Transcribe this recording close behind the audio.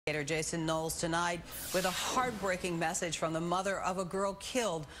Jason Knowles tonight with a heartbreaking message from the mother of a girl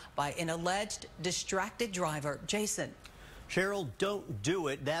killed by an alleged distracted driver. Jason. Cheryl, don't do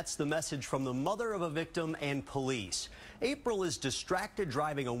it. That's the message from the mother of a victim and police. April is Distracted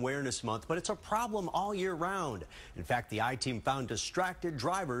Driving Awareness Month, but it's a problem all year round. In fact, the I-Team found distracted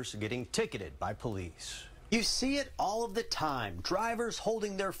drivers getting ticketed by police. You see it all of the time. Drivers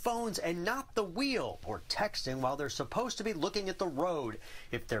holding their phones and not the wheel, or texting while they're supposed to be looking at the road.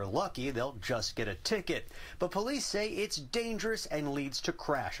 If they're lucky, they'll just get a ticket. But police say it's dangerous and leads to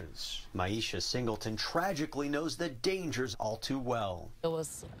crashes. Maisha Singleton tragically knows the dangers all too well. It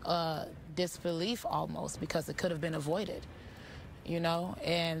was disbelief almost, because it could have been avoided. You know,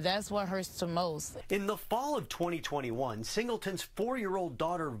 and that's what hurts the most. In the fall of 2021, Singleton's 4-year-old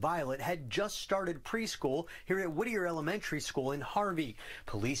daughter Violet had just started preschool here at Whittier Elementary School in Harvey.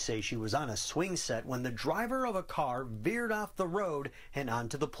 Police say she was on a swing set when the driver of a car veered off the road and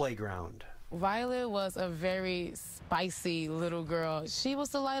onto the playground. Violet was a very spicy little girl. She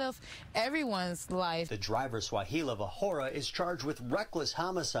was the light of everyone's life. The driver, Swahila Vahora, is charged with reckless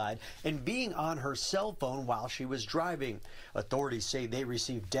homicide and being on her cell phone while she was driving. Authorities say they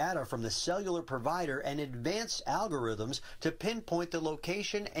received data from the cellular provider and advanced algorithms to pinpoint the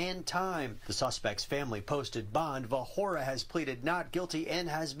location and time. The suspect's family posted bond. Vahora has pleaded not guilty and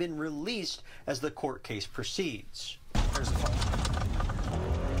has been released as the court case proceeds. There's the phone.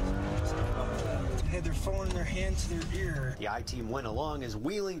 Had their phone in their hand to their ear. The I-Team went along as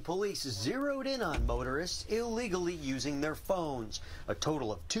Wheeling police zeroed in on motorists illegally using their phones. A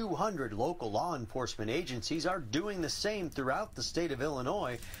total of 200 local law enforcement agencies are doing the same throughout the state of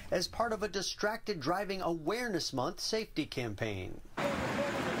Illinois as part of a Distracted Driving Awareness Month safety campaign.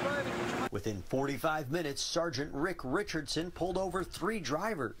 Within 45 minutes, Sergeant Rick Richardson pulled over 3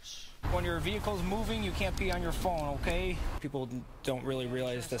 drivers. When your vehicle's moving, you can't be on your phone, okay? People don't really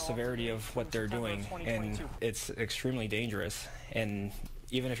realize the severity of what they're doing, and it's extremely dangerous. And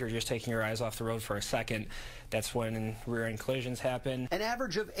even if you're just taking your eyes off the road for a second, that's when rear-end collisions happen. An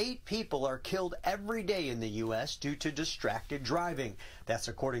average of 8 people are killed every day in the U.S. due to distracted driving. That's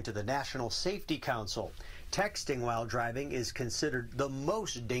according to the National Safety Council. Texting while driving is considered the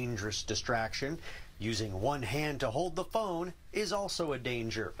most dangerous distraction. Using one hand to hold the phone is also a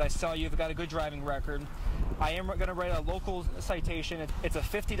danger. I tell you, you've got a good driving record. I am going to write a local citation. It's a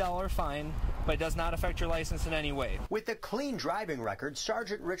 $50 fine, but it does not affect your license in any way. With a clean driving record,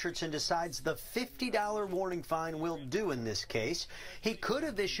 Sergeant Richardson decides the $50 warning fine will do in this case. He could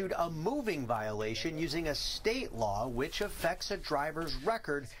have issued a moving violation using a state law which affects a driver's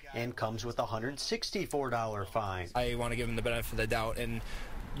record and comes with a $164 fine. I want to give him the benefit of the doubt and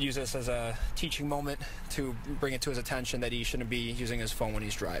use this as a teaching moment to bring it to his attention that he shouldn't be using his phone when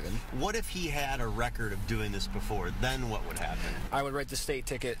he's driving. What if he had a record of doing this before? Then what would happen? I would write the state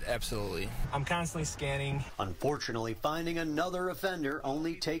ticket, absolutely. I'm constantly scanning. Unfortunately, finding another offender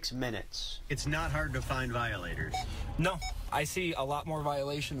only takes minutes. It's not hard to find violators. No, I see a lot more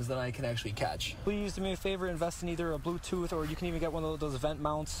violations than I can actually catch. Please do me a favor, invest in either a Bluetooth, or you can even get one of those vent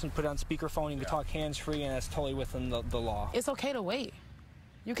mounts and put it on speakerphone. You can talk hands-free, and that's totally within the law. It's okay to wait.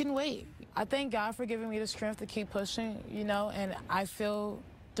 You can wait. I thank God for giving me the strength to keep pushing, you know, and I feel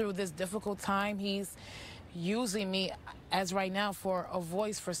through this difficult time, he's using me as right now for a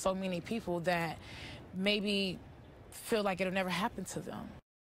voice for so many people that maybe feel like it'll never happen to them.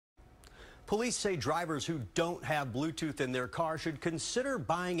 Police say drivers who don't have Bluetooth in their car should consider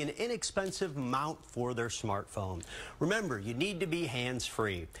buying an inexpensive mount for their smartphone. Remember, you need to be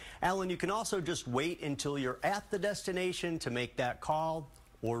hands-free. Alan, you can also just wait until you're at the destination to make that call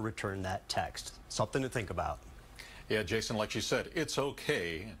or return that text. Something to think about. Yeah, Jason, like you said, it's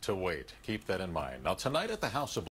okay to wait. Keep that in mind. Now, tonight at the House of